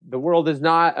the world is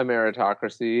not a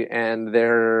meritocracy, and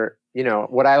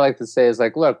what I like to say is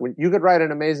like, look, you could write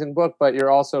an amazing book, but you're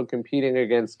also competing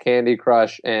against Candy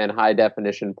Crush and high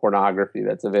definition pornography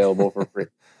that's available for free,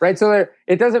 right? So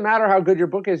it doesn't matter how good your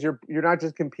book is. You're not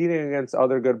just competing against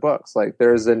other good books. Like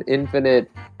there's an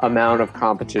infinite amount of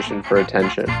competition for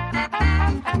attention.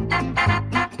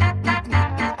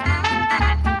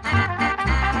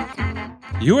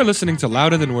 You are listening to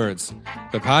Louder Than Words,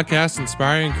 the podcast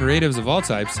inspiring creatives of all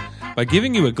types by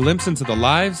giving you a glimpse into the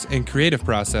lives and creative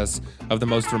process of the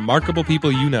most remarkable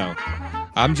people you know.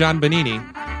 I'm John Bonini,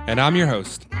 and I'm your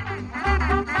host.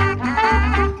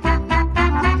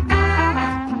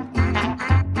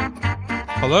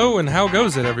 Hello, and how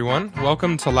goes it, everyone?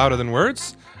 Welcome to Louder Than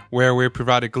Words, where we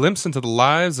provide a glimpse into the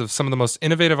lives of some of the most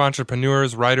innovative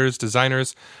entrepreneurs, writers,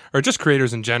 designers, or just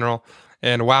creators in general.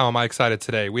 And wow, am I excited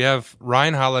today. We have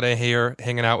Ryan Holiday here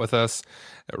hanging out with us.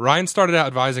 Ryan started out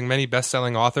advising many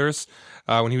best-selling authors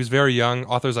when he was very young,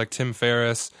 authors like Tim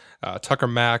Ferris, Tucker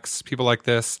Max, people like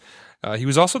this. He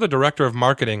was also the director of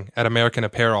marketing at American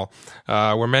Apparel,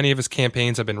 where many of his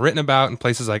campaigns have been written about in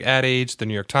places like Ad Age, The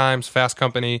New York Times, Fast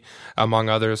Company, among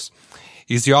others.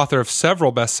 He's the author of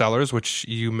several bestsellers, which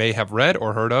you may have read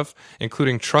or heard of,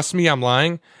 including Trust Me, I'm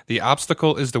Lying, The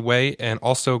Obstacle is the Way, and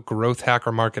also Growth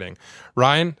Hacker Marketing.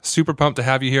 Ryan, super pumped to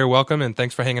have you here. Welcome, and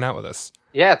thanks for hanging out with us.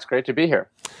 Yeah, it's great to be here.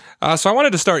 So I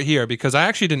wanted to start here because I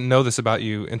actually didn't know this about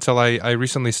you until I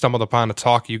recently stumbled upon a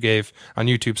talk you gave on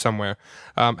YouTube somewhere.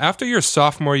 After your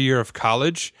sophomore year of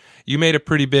college, you made a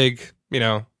pretty big,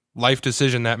 life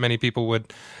decision that many people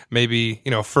would maybe,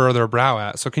 furrow their brow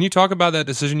at. So can you talk about that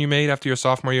decision you made after your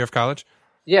sophomore year of college?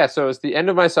 Yeah, so it's the end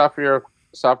of my sophomore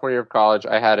year of college.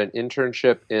 I had an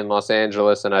internship in Los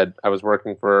Angeles, and I was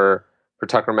working for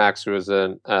Tucker Max, who was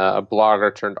a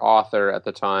blogger turned author at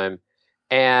the time.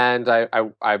 And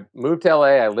I moved to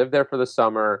LA. I lived there for the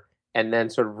summer. And then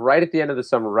sort of right at the end of the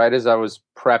summer, right as I was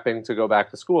prepping to go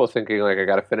back to school, thinking like I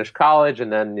got to finish college and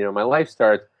then, my life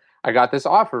starts, I got this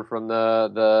offer from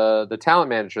the talent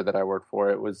manager that I worked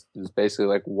for. It was basically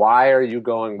like, why are you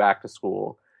going back to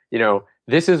school?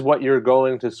 This is what you're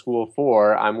going to school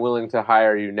for. I'm willing to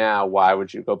hire you now. Why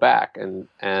would you go back? And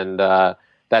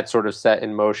that sort of set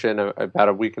in motion. About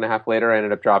a week and a half later, I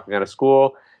ended up dropping out of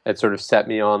school. It sort of set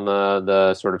me on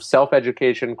the sort of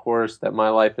self-education course that my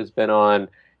life has been on.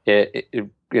 It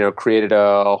created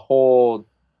a whole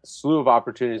slew of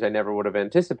opportunities I never would have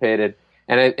anticipated.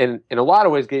 And in a lot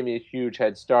of ways gave me a huge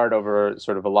head start over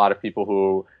sort of a lot of people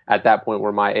who at that point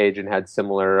were my age and had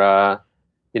similar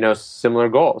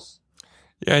goals.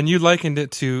 Yeah, and you likened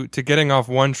it to getting off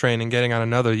one train and getting on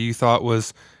another you thought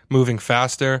was moving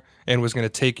faster and was going to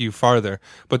take you farther.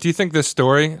 But do you think this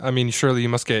story, I mean, surely you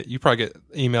probably get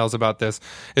emails about this.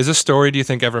 Is this story, do you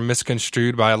think, ever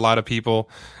misconstrued by a lot of people,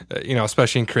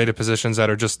 especially in creative positions that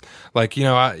are just like,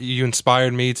 you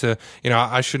inspired me to,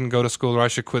 I shouldn't go to school or I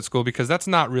should quit school, because that's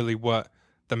not really what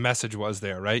the message was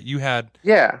there, right? You had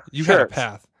a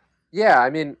path. Yeah, I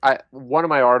mean, one of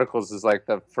my articles is like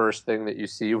the first thing that you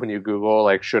see when you Google,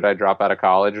 like, should I drop out of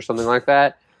college or something like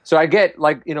that. So I get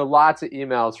lots of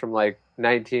emails from like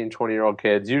 19, 20-year-old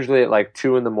kids, usually at like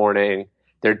 2 a.m.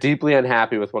 They're deeply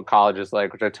unhappy with what college is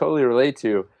like, which I totally relate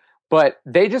to. But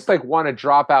they just like want to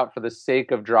drop out for the sake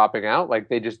of dropping out. Like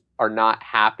they just are not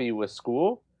happy with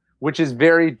school, which is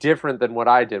very different than what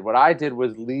I did. What I did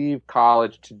was leave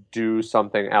college to do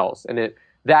something else. And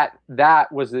that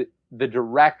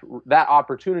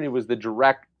opportunity was the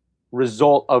direct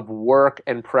result of work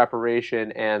and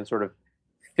preparation and sort of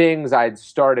things I'd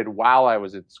started while I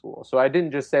was in school. So I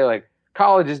didn't just say like,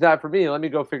 college is not for me. Let me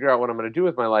go figure out what I'm going to do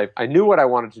with my life. I knew what I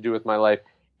wanted to do with my life,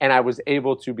 and I was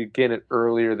able to begin it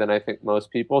earlier than I think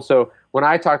most people. So when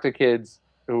I talk to kids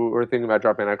who are thinking about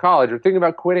dropping out of college or thinking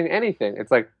about quitting anything,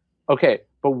 it's like, okay,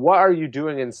 but what are you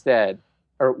doing instead?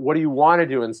 Or what do you want to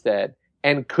do instead?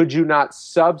 And could you not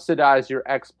subsidize your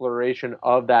exploration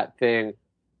of that thing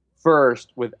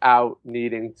first without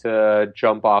needing to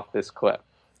jump off this cliff?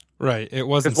 Right. It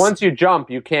wasn't, because once you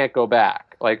jump, you can't go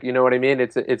back. Like, you know what I mean?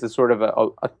 It's a sort of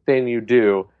a thing you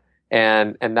do.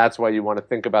 And that's why you want to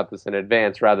think about this in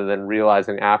advance rather than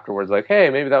realizing afterwards, like, hey,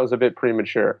 maybe that was a bit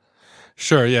premature.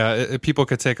 Sure, yeah. People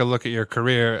could take a look at your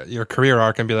career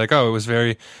arc and be like, oh, it was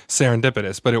very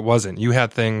serendipitous, but it wasn't. You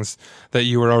had things that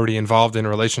you were already involved in,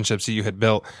 relationships that you had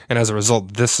built, and as a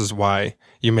result, this is why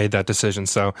you made that decision.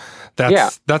 So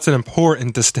that's an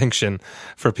important distinction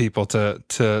for people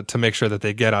to make sure that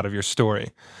they get out of your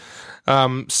story.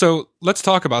 So let's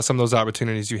talk about some of those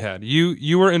opportunities you had.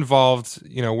 You were involved,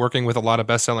 working with a lot of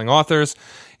best-selling authors.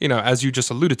 As you just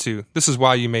alluded to, this is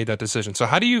why you made that decision. So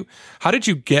how did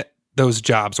you get those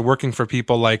jobs, working for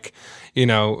people like,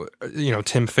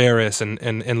 Tim Ferris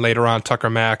and later on Tucker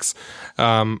Max.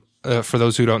 For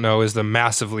those who don't know, is the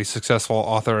massively successful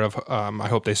author of I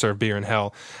Hope They Serve Beer in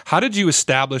Hell. How did you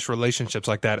establish relationships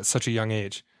like that at such a young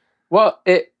age? Well,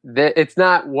 it's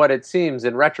not what it seems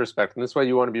in retrospect, and that's why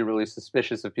you want to be really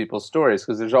suspicious of people's stories,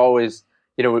 because there's always,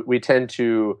 we tend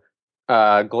to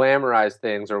glamorize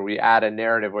things, or we add a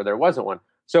narrative where there wasn't one.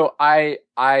 So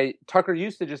Tucker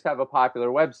used to just have a popular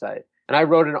website, and I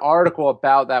wrote an article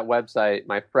about that website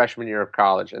my freshman year of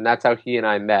college, and that's how he and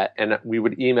I met, and we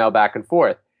would email back and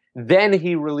forth. Then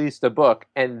he released a book,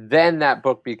 and then that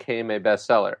book became a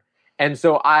bestseller. And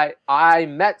so I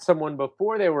met someone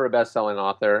before they were a best-selling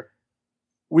author.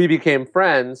 We became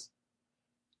friends.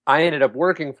 I ended up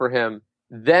working for him.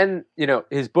 Then,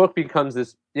 his book becomes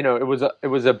this, it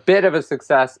was a bit of a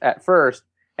success at first,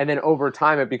 and then over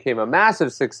time it became a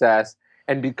massive success.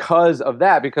 And because of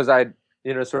that, because I'd,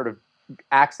 sort of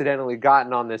accidentally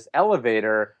gotten on this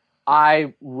elevator,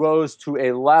 I rose to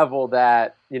a level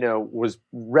that,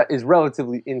 is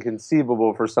relatively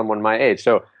inconceivable for someone my age.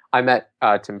 So I met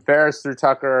Tim Ferris through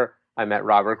Tucker. I met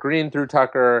Robert Greene through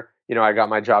Tucker. I got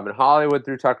my job in Hollywood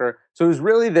through Tucker. So it was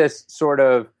really this sort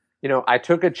of, I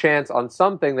took a chance on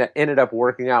something that ended up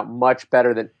working out much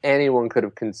better than anyone could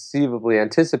have conceivably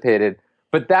anticipated.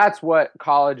 But that's what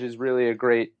college is really a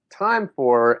great time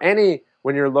for.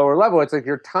 When you're lower level, it's like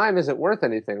your time isn't worth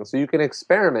anything. So you can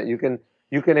experiment. You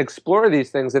can explore these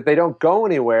things if they don't go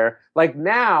anywhere. Like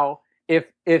now,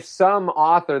 if some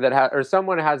author or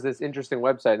someone has this interesting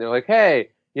website and they're like, hey,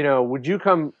 would you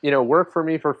come, work for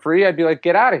me for free? I'd be like,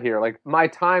 get out of here. Like, my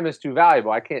time is too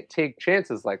valuable. I can't take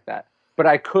chances like that. But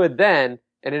I could then,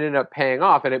 and it ended up paying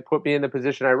off, and it put me in the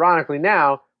position, ironically,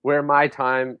 now where my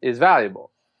time is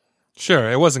valuable.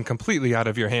 Sure, it wasn't completely out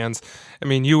of your hands. I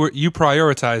mean, you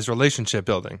prioritized relationship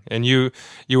building, and you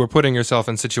were putting yourself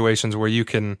in situations where you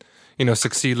can,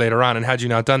 succeed later on. And had you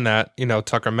not done that,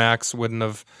 Tucker Max wouldn't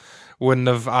have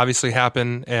obviously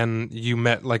happened, and you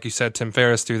met, like you said, Tim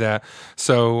Ferriss through that.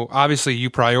 So obviously you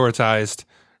prioritized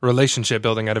relationship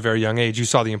building at a very young age. You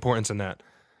saw the importance in that.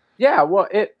 Yeah, well,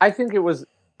 I think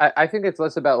it's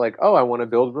less about like, oh, I want to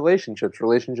build relationships.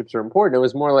 Relationships are important. It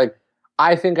was more like,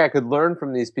 I think I could learn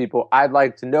from these people. I'd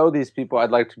like to know these people.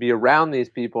 I'd like to be around these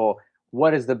people.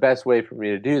 What is the best way for me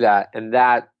to do that? And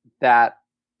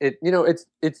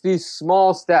it's these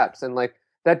small steps, and like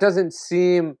that doesn't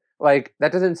seem like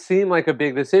a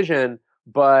big decision,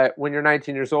 but when you're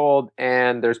 19 years old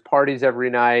and there's parties every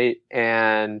night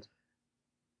and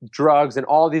drugs and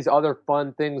all these other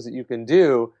fun things that you can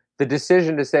do, the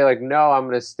decision to say like, no, I'm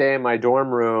going to stay in my dorm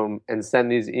room and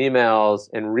send these emails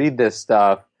and read this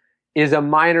stuff is a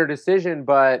minor decision,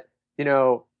 but,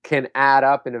 can add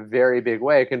up in a very big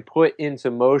way. It can put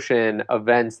into motion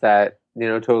events that,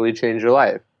 totally change your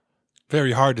life.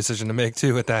 Very hard decision to make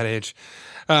too at that age.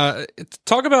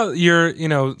 Talk about your,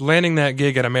 landing that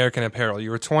gig at American Apparel.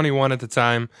 You were 21 at the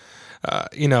time.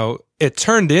 It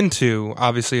turned into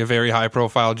obviously a very high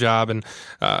profile job, and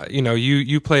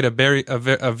you played a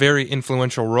very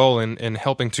influential role in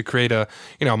helping to create a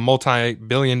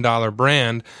multi-billion-dollar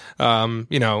brand in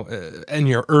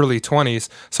your early 20s.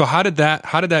 So how did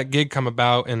that gig come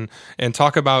about, and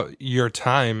talk about your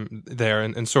time there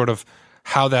and sort of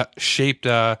how that shaped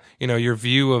your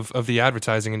view of the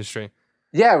advertising industry?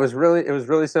 Yeah, it was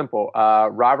really simple.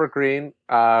 Robert Greene,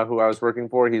 who I was working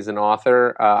for, he's an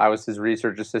author. I was his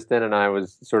research assistant, and I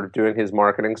was sort of doing his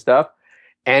marketing stuff.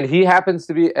 And he happens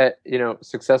to be,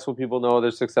 successful people know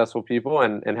other successful people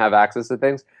and have access to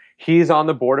things. He's on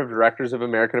the board of directors of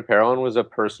American Apparel and was a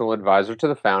personal advisor to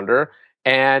the founder.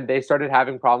 And they started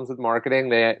having problems with marketing.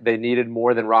 They needed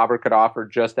more than Robert could offer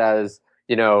just as,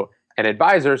 an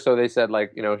advisor. So they said,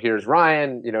 like, here's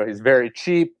Ryan. He's very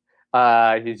cheap.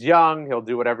 He's young. He'll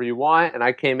do whatever you want. And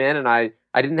I came in, and I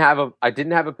didn't have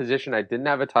a position. I didn't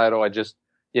have a title. I just,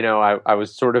 I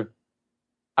was sort of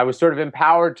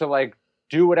empowered to like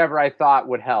do whatever I thought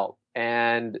would help.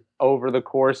 And over the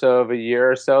course of a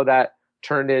year or so, that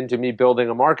turned into me building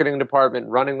a marketing department,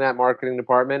 running that marketing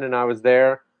department. And I was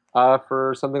there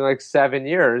for something like 7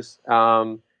 years.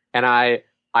 And I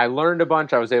learned a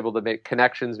bunch. I was able to make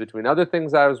connections between other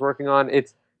things that I was working on.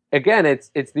 It's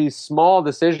these small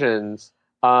decisions,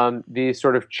 these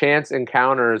sort of chance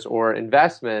encounters or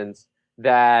investments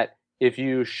that if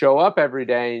you show up every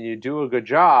day and you do a good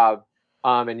job,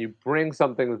 and you bring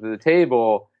something to the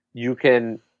table, you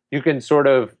can sort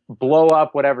of blow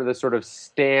up whatever the sort of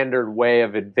standard way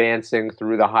of advancing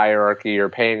through the hierarchy or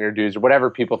paying your dues or whatever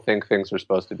people think things are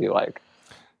supposed to be like.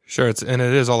 Sure, it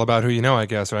is all about who you know, I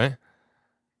guess, right?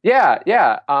 Yeah.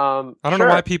 I don't know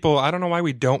why people, I don't know why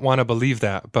we don't want to believe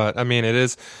that, but I mean, it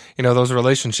is, those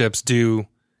relationships do,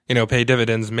 pay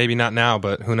dividends, maybe not now,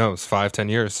 but who knows, 5, 10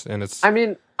 years. And it's,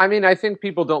 I think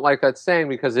people don't like that saying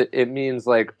because it means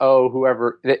like, oh,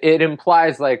 whoever, it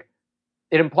implies like,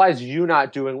 it implies you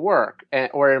not doing work,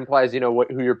 or it implies,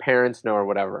 who your parents know or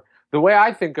whatever. The way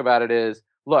I think about it is,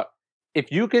 look,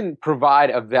 if you can provide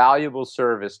a valuable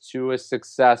service to a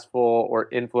successful or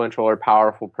influential or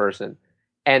powerful person,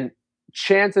 and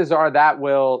chances are that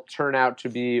will turn out to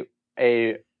be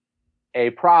a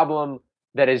problem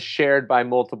that is shared by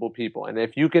multiple people. And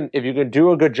if you can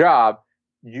do a good job,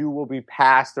 you will be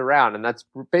passed around. And that's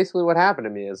basically what happened to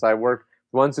me. Is I worked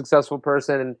with one successful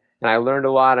person, and I learned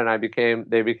a lot, and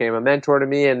they became a mentor to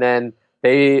me, and then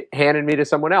they handed me to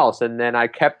someone else, and then I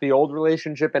kept the old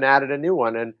relationship and added a new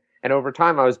one, and over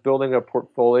time I was building a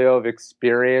portfolio of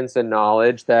experience and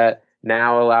knowledge that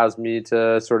now allows me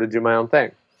to sort of do my own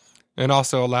thing. and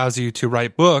also allows you to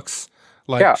write books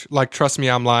like Trust Me,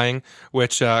 I'm Lying,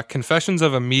 which Confessions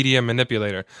of a Media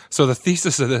Manipulator. So the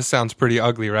thesis of this sounds pretty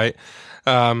ugly, right?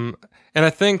 And I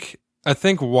think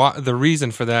the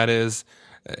reason for that is,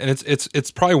 and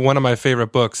it's probably one of my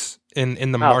favorite books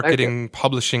in the marketing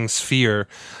publishing sphere,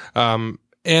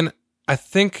 and I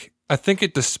think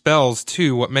it dispels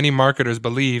too what many marketers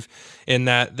believe, in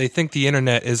that they think the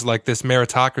internet is like this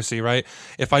meritocracy, right?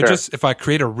 If I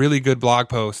create a really good blog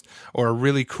post or a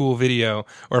really cool video,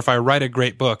 or if I write a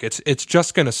great book, it's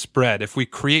just going to spread. If we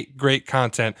create great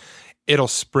content, it'll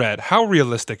spread. How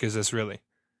realistic is this really?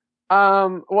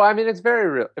 Well, I mean, it's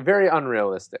very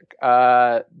unrealistic.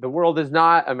 The world is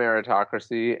not a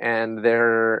meritocracy, and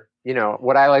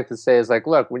what I like to say is like,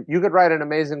 look, you could write an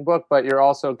amazing book, but you're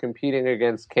also competing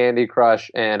against Candy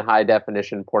Crush and high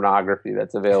definition pornography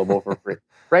that's available for free,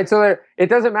 right? So it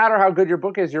doesn't matter how good your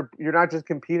book is. You're not just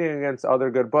competing against other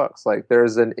good books. Like,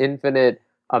 there's an infinite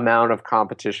amount of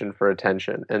competition for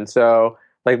attention, and so.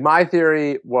 Like, my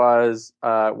theory was,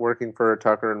 working for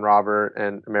Tucker and Robert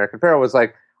and American Apparel, was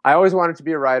like, I always wanted to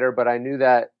be a writer, but I knew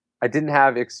that I didn't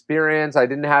have experience. I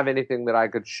didn't have anything that I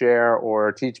could share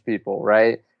or teach people,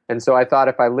 right? And so I thought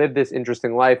if I lived this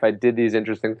interesting life, I did these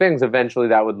interesting things, eventually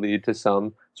that would lead to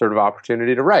some sort of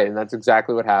opportunity to write. And that's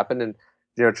exactly what happened.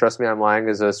 And, Trust Me, I'm Lying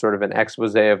is a sort of an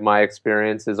expose of my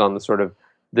experiences on the sort of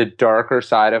the darker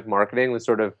side of marketing, the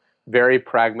sort of very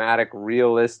pragmatic,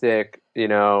 realistic,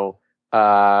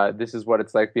 this is what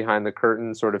it's like behind the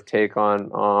curtain sort of take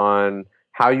on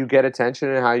how you get attention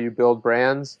and how you build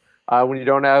brands when you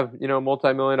don't have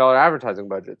multi-million-dollar advertising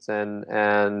budgets. And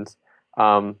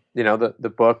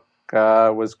the book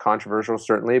was controversial,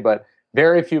 certainly, but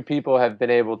very few people have been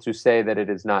able to say that it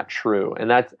is not true.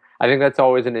 And I think that's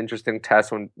always an interesting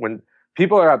test when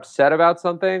people are upset about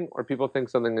something or people think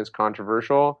something is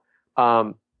controversial.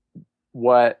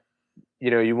 What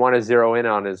you want to zero in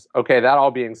on is, okay, that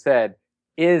all being said,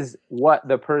 is what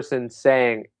the person's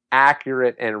saying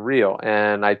accurate and real?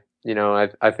 And I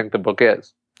think the book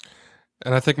is.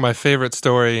 And I think my favorite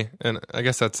story, and I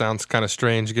guess that sounds kind of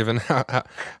strange given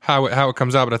how it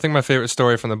comes out, but I think my favorite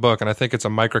story from the book, and I think it's a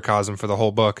microcosm for the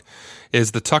whole book,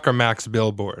 is the Tucker Max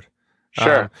billboard.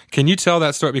 Sure. Can you tell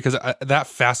that story? Because that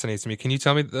fascinates me. Can you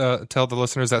tell the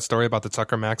listeners that story about the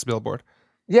Tucker Max billboard?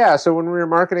 Yeah, so when we were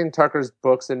marketing Tucker's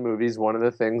books and movies, one of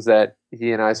the things that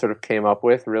he and I sort of came up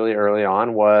with really early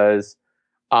on was,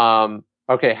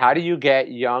 okay, how do you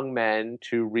get young men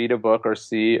to read a book or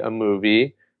see a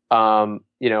movie,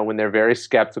 when they're very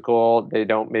skeptical,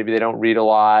 maybe they don't read a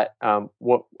lot.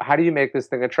 How do you make this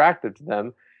thing attractive to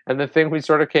them? And the thing we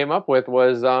sort of came up with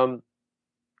was,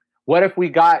 what if we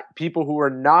got people who were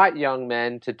not young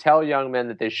men to tell young men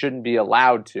that they shouldn't be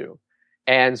allowed to?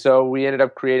 And so we ended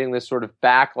up creating this sort of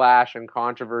backlash and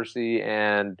controversy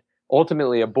and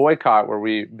ultimately a boycott where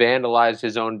we vandalized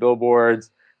his own billboards.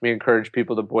 We encouraged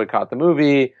people to boycott the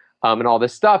movie and all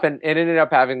this stuff. And it ended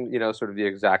up having, sort of the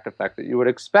exact effect that you would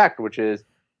expect, which is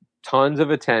tons of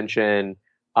attention,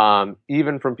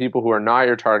 even from people who are not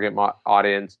your target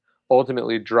audience,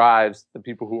 ultimately drives the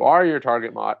people who are your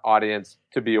target audience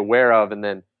to be aware of and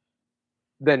then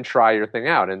try your thing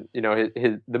out. And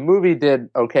the movie did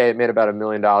okay. It made about $1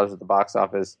 million at the box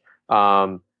office.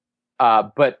 But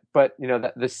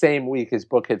the same week his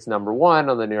book hits #1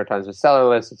 on the New York Times bestseller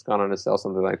list. It's gone on to sell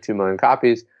something like 2 million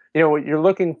copies. What you're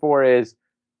looking for is,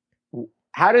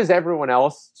 how does everyone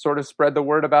else sort of spread the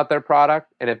word about their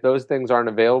product? And if those things aren't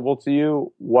available to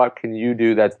you, what can you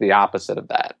do that's the opposite of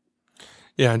that?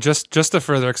 Yeah, and just to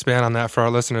further expand on that for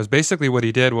our listeners, basically what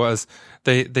he did was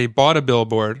they bought a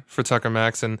billboard for Tucker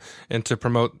Max and to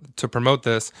promote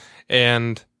this,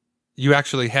 and you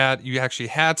actually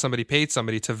had somebody paid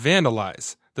somebody to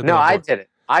vandalize the billboard. No, I did it.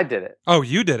 I did it. Oh,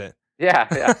 you did it. Yeah,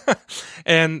 yeah.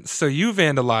 And so you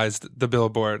vandalized the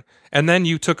billboard, and then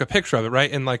you took a picture of it, right,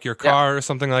 in like your car or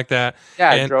something like that. Yeah,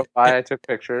 I and drove by, I took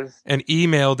pictures. and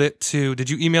emailed it to. Did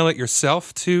you email it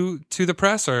yourself to the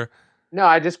press, or? No,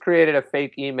 I just created a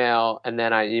fake email and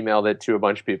then I emailed it to a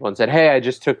bunch of people and said, "Hey, I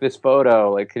just took this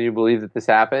photo. Like, can you believe that this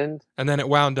happened?" And then it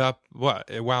wound up what?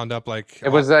 It wound up like It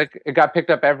was like it got picked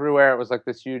up everywhere. It was like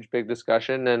this huge big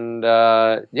discussion and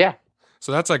yeah.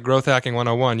 So that's like growth hacking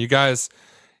 101. You guys,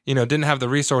 didn't have the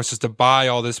resources to buy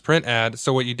all this print ad.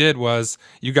 So what you did was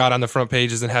you got on the front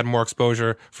pages and had more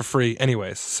exposure for free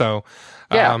anyways. So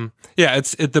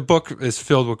the book is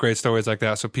filled with great stories like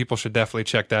that. So people should definitely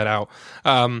check that out.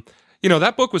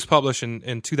 That book was published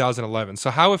in 2011. So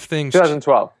how have things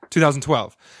 2012.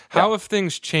 2012. How have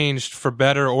things changed for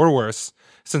better or worse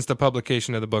since the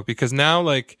publication of the book? Because now,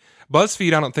 like,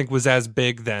 BuzzFeed, I don't think was as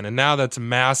big then, and now that's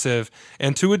massive.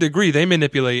 And to a degree, they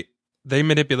manipulate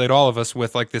all of us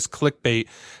with like this clickbait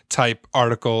type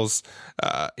articles.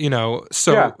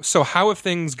 So how have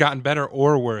things gotten better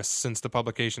or worse since the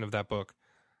publication of that book?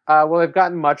 Well, they've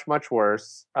gotten much, much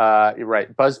worse. You're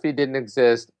right. BuzzFeed didn't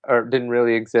exist or didn't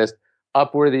really exist.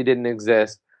 Upworthy didn't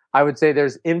exist. I would say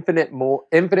there's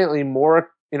infinitely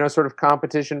more, sort of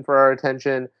competition for our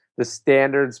attention. The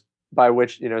standards by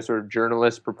which, sort of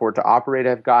journalists purport to operate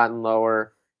have gotten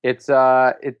lower. When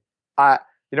I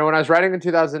was writing in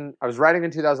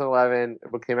 2011. The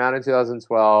book came out in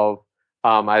 2012.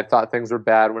 I thought things were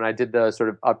bad when I did the sort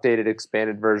of updated,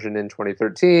 expanded version in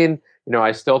 2013.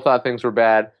 I still thought things were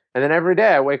bad. And then every day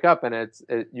I wake up and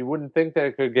you wouldn't think that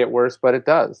it could get worse, but it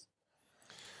does.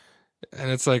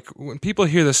 And it's like when people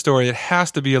hear the story, it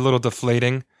has to be a little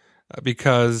deflating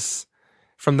because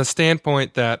from the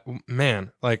standpoint that,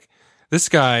 man, like this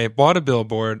guy bought a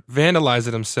billboard, vandalized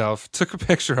it himself, took a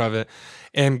picture of it,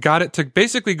 and got it to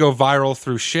basically go viral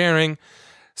through sharing.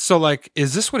 So, like,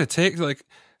 is this what it takes? Like,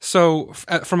 so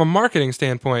from a marketing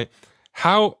standpoint,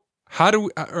 how do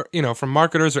from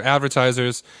marketers or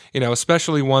advertisers,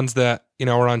 especially ones that,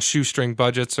 are on shoestring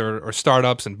budgets or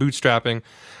startups and bootstrapping,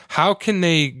 how can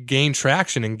they gain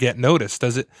traction and get noticed?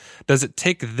 Does it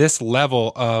take this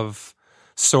level of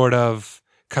sort of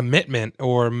commitment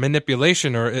or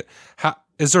manipulation, or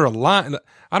is there a line?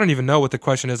 I don't even know what the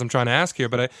question is I'm trying to ask here,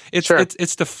 but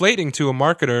it's deflating to a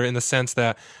marketer in the sense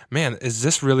that, man, is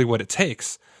this really what it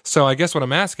takes? So I guess what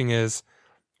I'm asking is,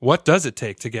 what does it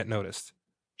take to get noticed?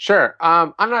 Sure.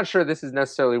 I'm not sure this is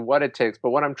necessarily what it takes,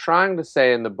 but what I'm trying to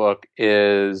say in the book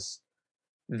is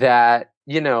that,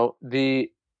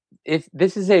 if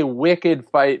this is a wicked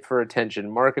fight for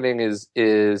attention. Marketing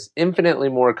is infinitely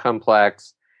more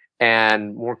complex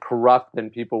and more corrupt than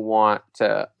people want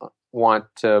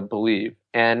to believe.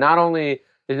 And not only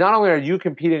are you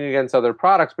competing against other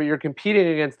products, but you're competing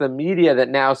against the media that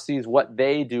now sees what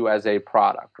they do as a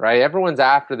product, right? Everyone's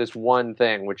after this one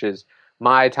thing, which is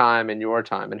my time and your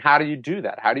time. And how do you do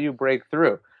that? How do you break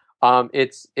through?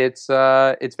 It's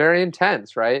very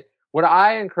intense, right? What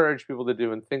I encourage people to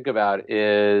do and think about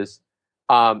is,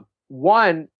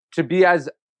 one, to be as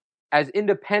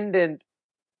independent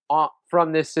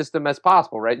from this system as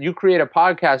possible, right? You create a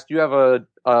podcast, you have a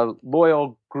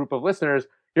loyal group of listeners.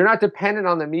 You're not dependent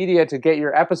on the media to get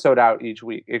your episode out each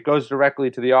week. It goes directly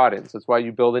to the audience. That's why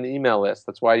you build an email list.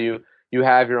 That's why you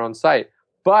have your own site.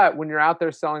 But when you're out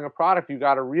there selling a product, you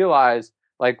got to realize,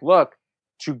 like, look,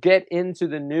 to get into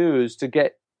the news, to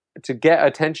get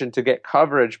attention, to get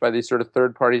coverage by these sort of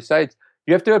third-party sites,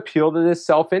 you have to appeal to this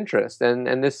self-interest.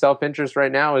 And this self-interest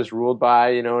right now is ruled by,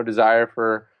 a desire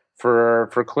for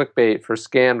clickbait, for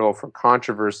scandal, for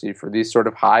controversy, for these sort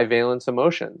of high valence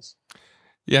emotions.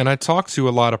 Yeah, and I talk to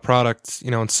a lot of products,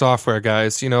 and software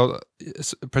guys,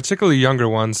 particularly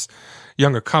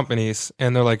younger companies,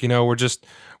 and they're like,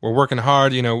 we're working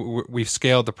hard, we've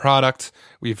scaled the product,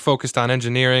 we've focused on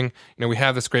engineering, we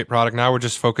have this great product, now we're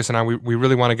just focusing on, we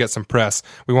really want to get some press,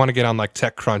 we want to get on like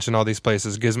TechCrunch and all these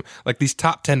places, like these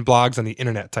top 10 blogs on the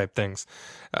internet type things.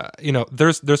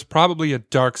 There's probably a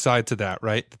dark side to that,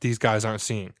 right, that these guys aren't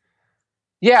seeing.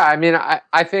 Yeah, I mean,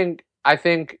 I think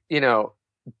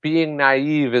being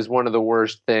naive is one of the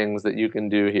worst things that you can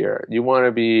do here. You want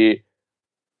to be,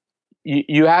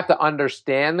 you have to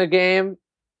understand the game,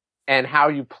 and how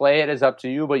you play it is up to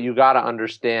you, but you got to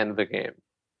understand the game.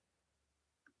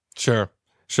 Sure.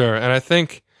 And I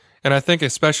think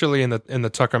especially in the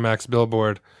Tucker Max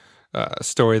billboard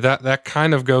story, that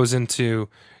kind of goes into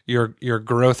your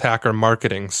growth hacker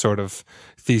marketing sort of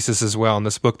thesis as well in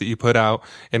this book that you put out,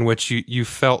 in which you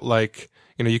felt like,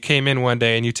 you came in one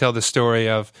day and you tell the story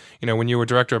of, when you were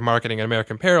director of marketing at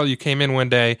American Apparel, you came in one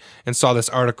day and saw this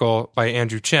article by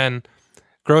Andrew Chen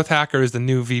growth hacker is the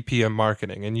new VP of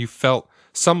marketing, and you felt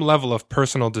some level of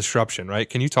personal disruption, right?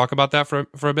 Can you talk about that for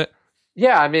a bit?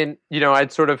 Yeah, I mean,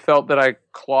 I'd sort of felt that I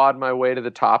clawed my way to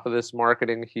the top of this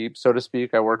marketing heap, so to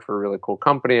speak. I worked for a really cool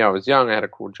company. I was young. I had a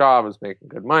cool job. I was making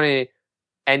good money.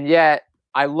 And yet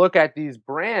I look at these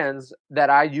brands that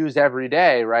I use every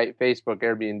day, right? Facebook,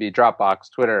 Airbnb,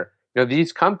 Dropbox, Twitter,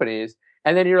 these companies.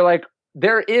 And then you're like,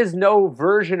 there is no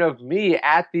version of me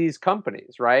at these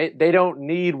companies, right? They don't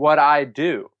need what I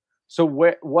do. So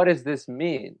what does this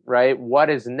mean, right? What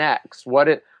is next? What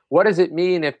does it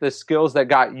mean if the skills that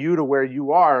got you to where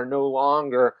you are no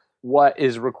longer what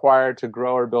is required to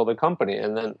grow or build a company?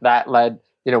 And then that led,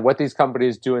 what these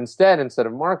companies do instead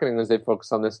of marketing is they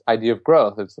focus on this idea of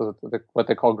growth. It's what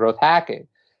they call growth hacking.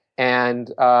 And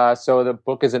so the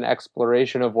book is an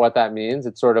exploration of what that means.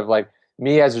 It's sort of like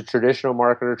me as a traditional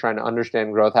marketer trying to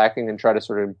understand growth hacking and try to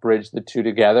sort of bridge the two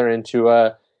together into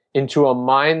a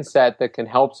mindset that can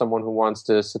help someone who wants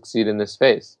to succeed in this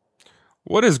space.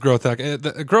 What is growth hacking?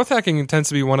 Growth hacking tends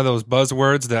to be one of those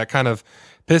buzzwords that kind of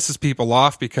pisses people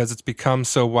off because it's become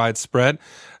so widespread,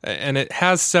 and it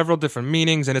has several different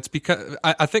meanings. And it's because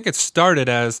I think it started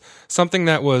as something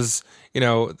that was,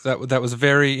 that was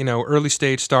very, early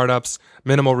stage startups,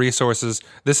 minimal resources.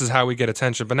 This is how we get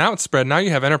attention. But now it's spread. Now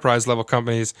you have enterprise level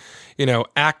companies,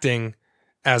 acting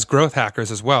as growth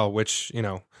hackers as well, which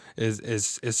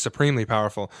is supremely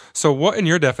powerful. So, what in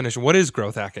your definition? What is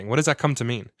growth hacking? What does that come to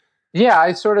mean? Yeah,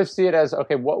 I sort of see it as,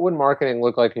 okay, what would marketing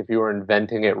look like if you were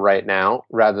inventing it right now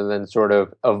rather than sort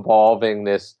of evolving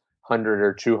this 100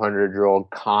 or 200-year-old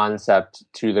concept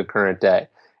to the current day?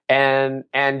 And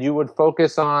you would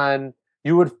focus on,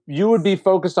 you would be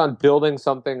focused on building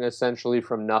something essentially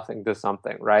from nothing to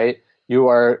something, right? You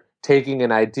are taking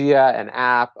an idea, an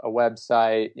app, a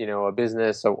website, a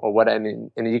business, or what, an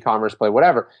e-commerce play,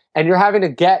 whatever, and you're having to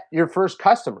get your first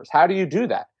customers. How do you do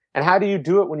that? And how do you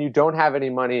do it when you don't have any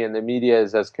money and the media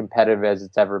is as competitive as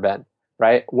it's ever been,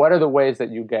 right? What are the ways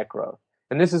that you get growth?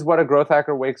 And this is what a growth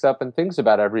hacker wakes up and thinks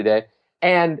about every day.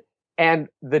 And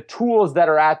the tools that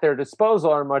are at their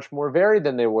disposal are much more varied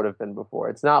than they would have been before.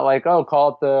 It's not like, oh,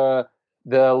 call it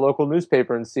the local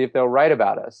newspaper and see if they'll write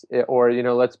about us. Or,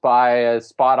 let's buy a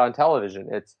spot on television.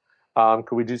 It's,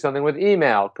 could we do something with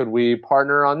email? Could we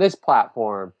partner on this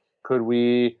platform? Could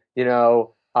we,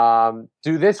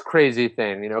 do this crazy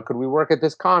thing? Could we work at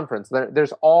this conference?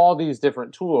 There's all these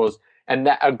different tools, and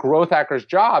that a growth hacker's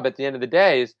job at the end of the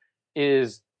day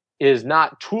is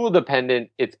not tool dependent;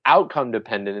 it's outcome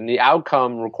dependent, and the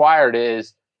outcome required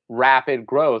is rapid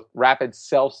growth, rapid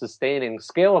self-sustaining,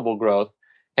 scalable growth.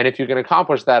 And if you can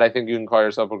accomplish that, I think you can call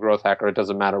yourself a growth hacker. It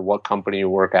doesn't matter what company you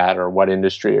work at or what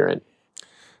industry you're in.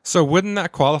 So wouldn't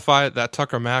that qualify that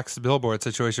Tucker Max billboard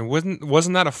situation?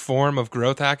 Wasn't that a form of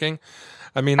growth hacking?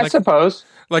 I mean, I suppose,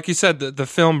 like you said, the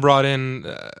film brought in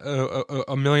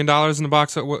 $1 million in the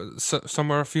box,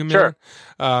 somewhere a few million.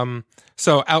 Sure.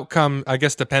 So outcome, I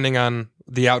guess, depending on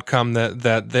the outcome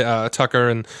that Tucker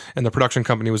and the production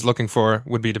company was looking for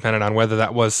would be dependent on whether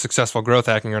that was successful growth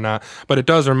hacking or not. But it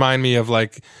does remind me of,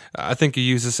 like, I think you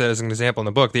use this as an example in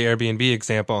the book, the Airbnb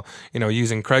example,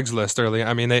 using Craigslist early.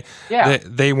 I mean,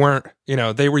 they weren't,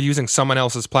 they were using someone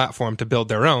else's platform to build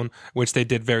their own, which they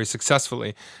did very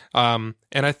successfully. And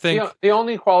I think the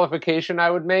only qualification I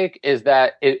would make is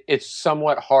that it's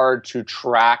somewhat hard to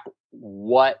track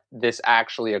what this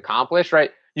actually accomplished,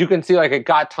 right? You can see, like, it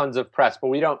got tons of press, but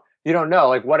you don't know,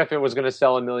 like, what if it was going to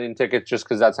sell 1 million tickets just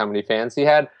because that's how many fans he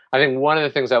had? I think one of the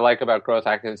things I like about growth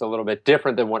hacking is a little bit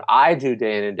different than what I do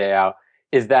day in and day out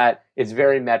is that it's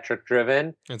very metric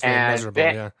driven. It's very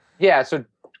measurable, yeah. So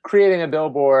creating a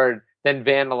billboard, then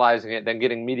vandalizing it, then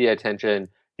getting media attention,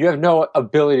 you have no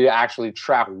ability to actually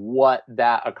track what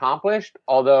that accomplished.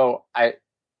 Although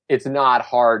it's not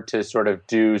hard to sort of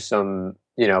do some,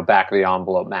 back of the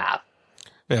envelope math.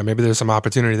 Yeah, maybe there's some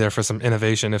opportunity there for some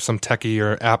innovation. If some techie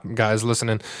or app guys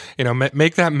listening,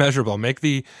 make that measurable. Make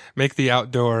the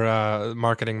outdoor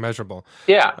marketing measurable.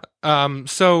 Yeah.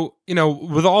 So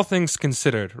with all things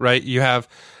considered, right? You have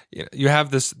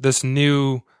this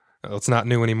new. Well, it's not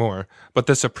new anymore, but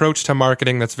this approach to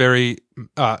marketing that's very,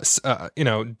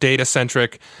 data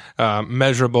centric,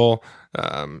 measurable.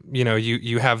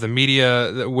 You have the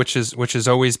media, which has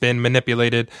always been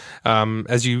manipulated,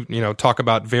 as you talk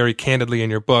about very candidly in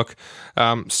your book.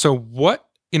 So what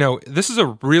this is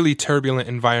a really turbulent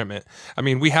environment. I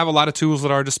mean, we have a lot of tools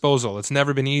at our disposal. It's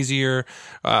never been easier,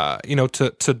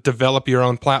 to develop your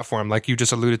own platform, like you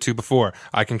just alluded to before.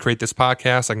 I can create this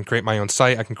podcast. I can create my own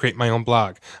site. I can create my own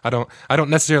blog. I don't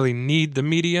necessarily need the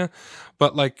media,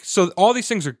 but so all these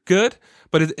things are good,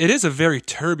 but it is a very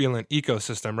turbulent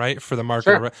ecosystem, right, for the marketer.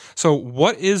 Sure. Right? So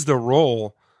what is the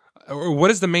role, or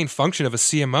what is the main function of a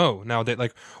CMO nowadays?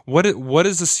 Like, what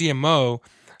is a CMO?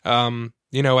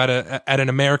 At an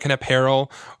American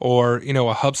Apparel or, a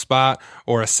HubSpot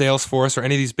or a Salesforce or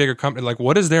any of these bigger companies, like,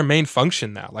 what is their main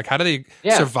function now? Like, how do they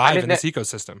survive in this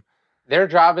ecosystem? Their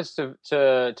job is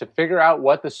to figure out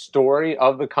what the story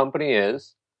of the company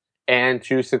is and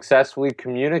to successfully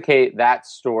communicate that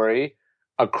story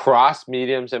across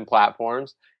mediums and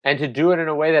platforms, and to do it in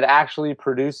a way that actually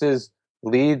produces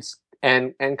leads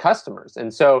and customers.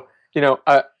 And so,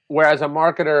 whereas a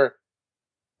marketer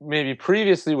maybe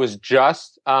previously was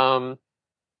just,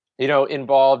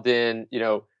 involved in,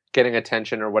 getting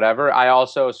attention or whatever, I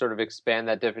also sort of expand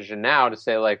that division now to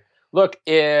say, like, look,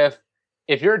 if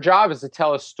your job is to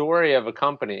tell a story of a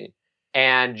company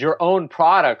and your own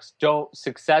products don't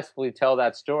successfully tell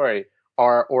that story,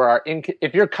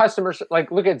 if your customers, like,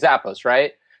 look at Zappos,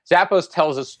 right? Zappos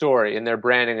tells a story in their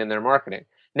branding and their marketing.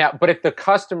 Now, but if the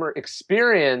customer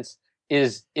experience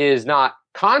is not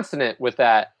consonant with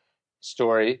that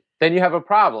story, then you have a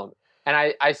problem.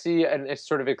 And I see a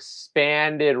sort of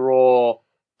expanded role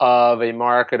of a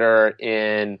marketer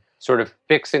in sort of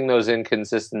fixing those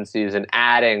inconsistencies and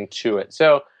adding to it.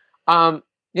 So, I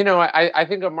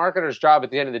think a marketer's job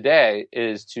at the end of the day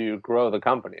is to grow the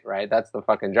company, right? That's the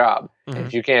fucking job. Mm-hmm. And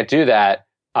if you can't do that,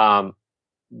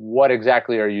 what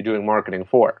exactly are you doing marketing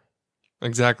for?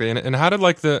 Exactly. And how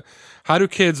do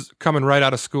kids coming right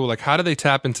out of school, like, how do they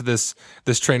tap into this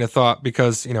train of thought?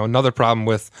 Because, another problem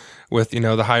with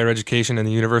the higher education and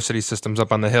the university systems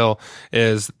up on the Hill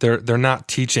is they're not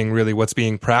teaching really what's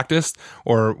being practiced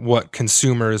or what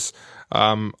consumers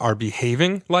are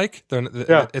behaving like.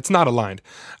 It's not aligned.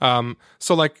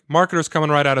 So, like, marketers coming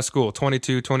right out of school,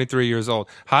 22, 23 years old,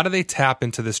 how do they tap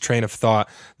into this train of thought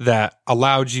that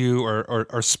allowed you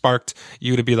or sparked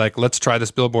you to be like, let's try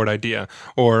this billboard idea?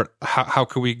 Or how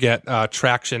could we get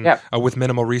traction with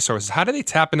minimal resources? How do they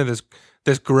tap into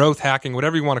this growth hacking,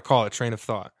 whatever you want to call it, train of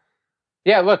thought?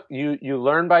 Yeah, look, you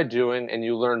learn by doing, and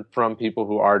you learn from people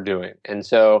who are doing. And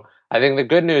so I think the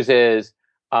good news is,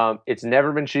 it's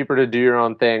never been cheaper to do your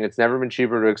own thing. It's never been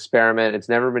cheaper to experiment. It's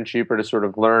never been cheaper to sort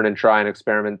of learn and try and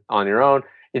experiment on your own.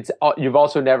 You've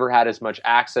also never had as much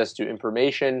access to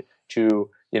information, to,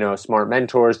 smart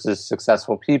mentors, to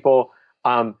successful people.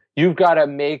 You've got to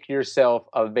make yourself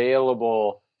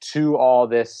available to all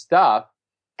this stuff,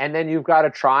 and then you've got to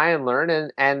try and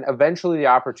learn, and eventually the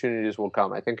opportunities will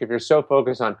come. I think if you're so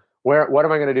focused on what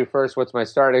am I going to do first? What's my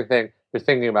starting thing? You're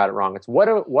thinking about it wrong. It's what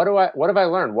have I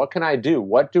learned? What can I do?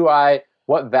 What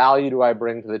value do I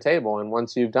bring to the table? And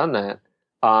once you've done that,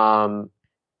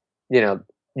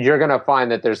 you're going to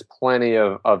find that there's plenty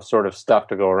of sort of stuff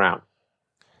to go around.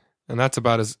 And that's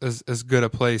about as good a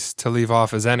place to leave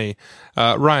off as any.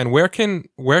 Ryan, where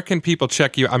can people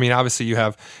check you? I mean, obviously you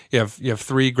have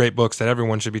 3 great books that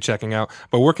everyone should be checking out,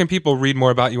 but where can people read more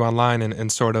about you online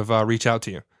and sort of reach out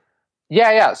to you?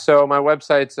 Yeah. So my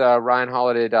website's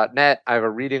ryanholiday.net. I have a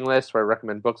reading list where I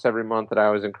recommend books every month that I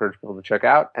always encourage people to check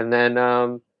out. And then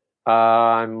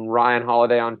I'm Ryan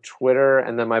Holiday on Twitter,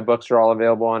 and then my books are all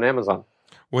available on Amazon.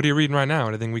 What are you reading right now?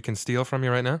 Anything we can steal from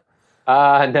you right now?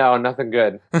 No, nothing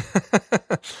good.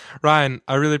 Ryan,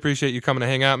 I really appreciate you coming to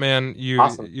hang out, man.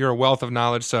 Awesome. You're a wealth of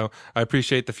knowledge, so I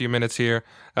appreciate the few minutes here.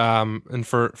 And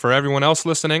for everyone else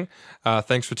listening,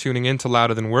 thanks for tuning in to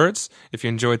Louder Than Words. If you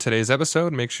enjoyed today's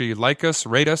episode, make sure you like us,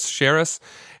 rate us, share us,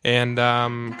 and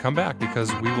come back,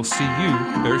 because we will see you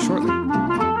very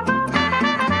shortly.